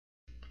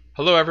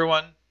Hello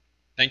everyone!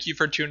 Thank you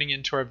for tuning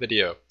into our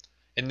video.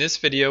 In this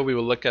video we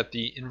will look at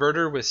the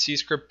Inverter with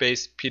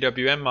C-Script-Based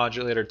PWM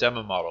Modulator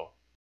demo model.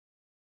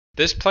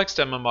 This PLECS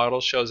demo model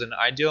shows an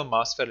ideal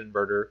MOSFET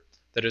inverter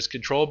that is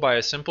controlled by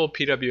a simple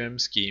PWM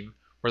scheme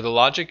where the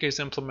logic is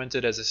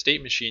implemented as a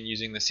state machine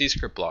using the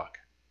CScript block.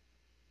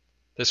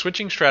 The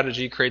switching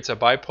strategy creates a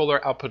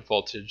bipolar output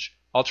voltage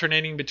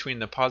alternating between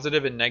the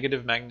positive and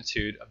negative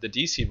magnitude of the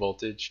DC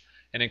voltage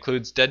and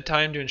includes dead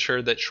time to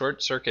ensure that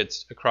short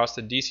circuits across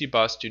the DC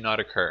bus do not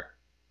occur.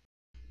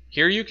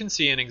 Here you can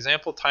see an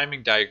example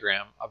timing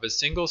diagram of a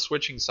single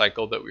switching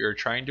cycle that we are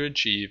trying to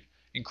achieve,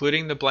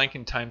 including the blank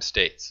in time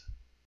states.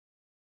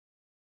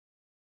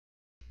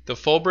 The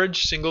full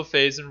bridge single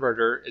phase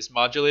inverter is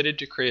modulated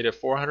to create a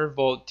 400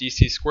 volt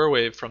DC square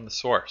wave from the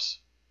source.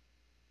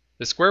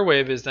 The square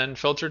wave is then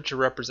filtered to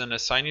represent a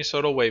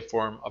sinusoidal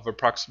waveform of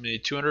approximately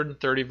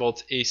 230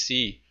 volts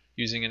AC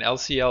using an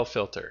LCL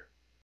filter.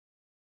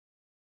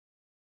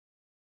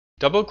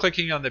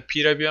 Double-clicking on the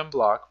PWM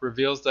block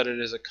reveals that it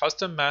is a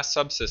custom mask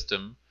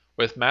subsystem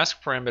with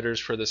mask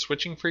parameters for the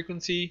switching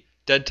frequency,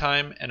 dead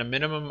time, and a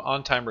minimum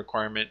on-time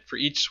requirement for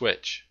each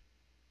switch.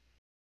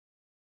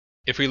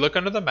 If we look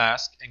under the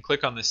mask and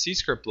click on the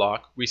C-Script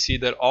block, we see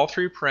that all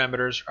three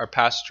parameters are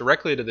passed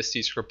directly to the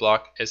C-Script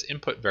block as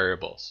input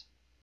variables.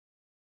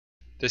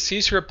 The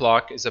C-Script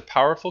block is a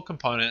powerful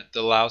component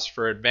that allows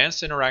for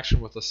advanced interaction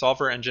with the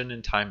solver engine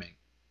and timing.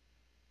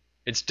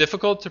 It's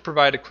difficult to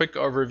provide a quick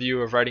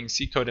overview of writing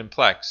C code in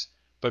PLECS,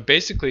 but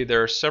basically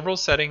there are several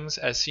settings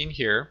as seen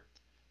here,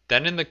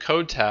 then in the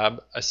Code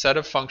tab, a set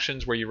of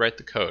functions where you write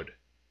the code.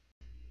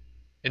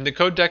 In the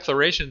Code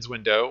Declarations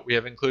window, we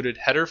have included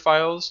header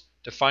files,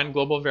 defined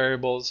global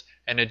variables,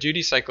 and a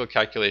duty cycle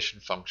calculation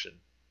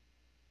function.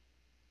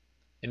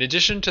 In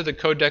addition to the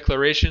Code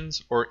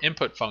Declarations or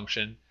input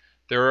function,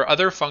 there are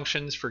other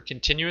functions for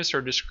continuous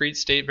or discrete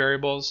state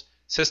variables,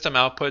 system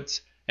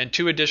outputs, and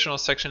two additional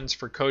sections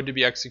for code to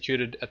be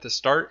executed at the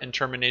start and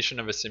termination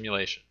of a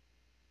simulation.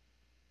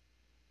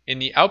 In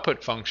the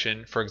output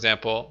function, for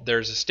example, there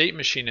is a state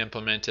machine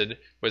implemented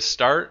with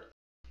start,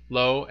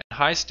 low, and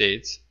high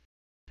states,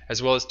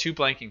 as well as two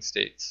blanking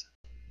states.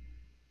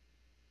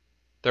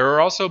 There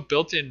are also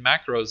built-in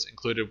macros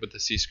included with the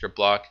C-Script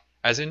block,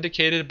 as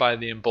indicated by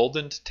the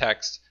emboldened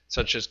text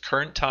such as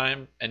current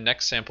time and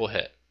next sample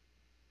hit.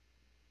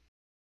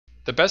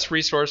 The best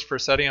resource for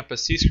setting up a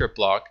C-Script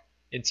block,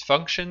 its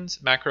functions,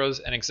 macros,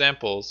 and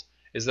examples,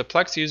 is the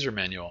PLECS user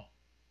manual.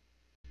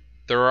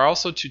 There are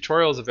also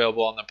tutorials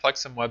available on the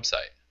Plexim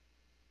website.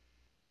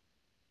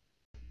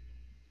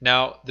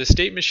 Now, the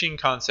state machine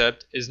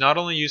concept is not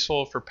only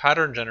useful for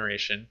pattern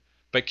generation,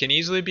 but can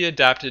easily be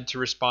adapted to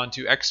respond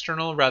to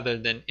external rather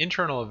than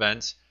internal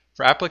events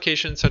for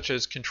applications such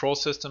as control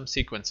system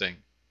sequencing.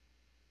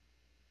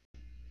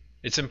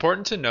 It's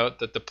important to note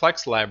that the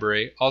PLECS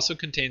library also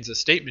contains a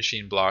state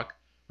machine block,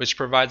 which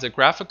provides a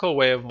graphical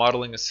way of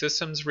modeling a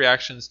system's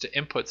reactions to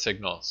input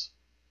signals.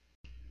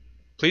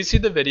 Please see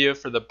the video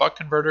for the buck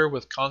converter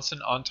with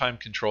constant on-time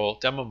control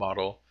demo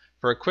model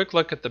for a quick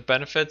look at the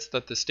benefits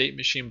that the state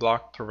machine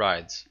block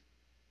provides.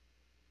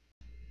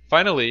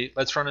 Finally,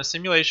 let's run a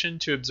simulation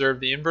to observe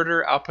the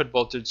inverter output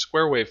voltage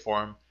square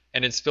waveform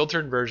and its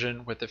filtered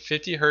version with a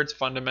 50 Hz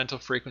fundamental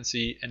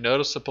frequency and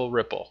noticeable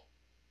ripple.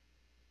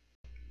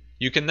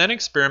 You can then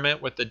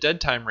experiment with the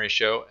dead time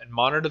ratio and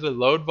monitor the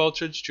load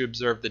voltage to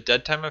observe the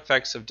dead time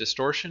effects of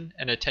distortion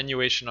and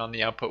attenuation on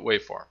the output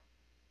waveform.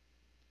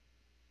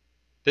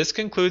 This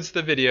concludes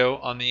the video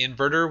on the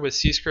Inverter with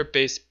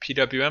C-Script-Based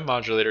PWM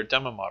Modulator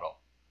demo model.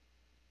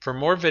 For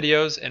more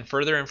videos and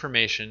further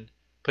information,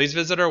 please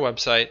visit our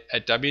website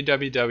at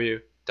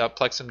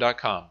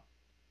www.plexim.com.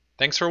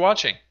 Thanks for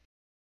watching!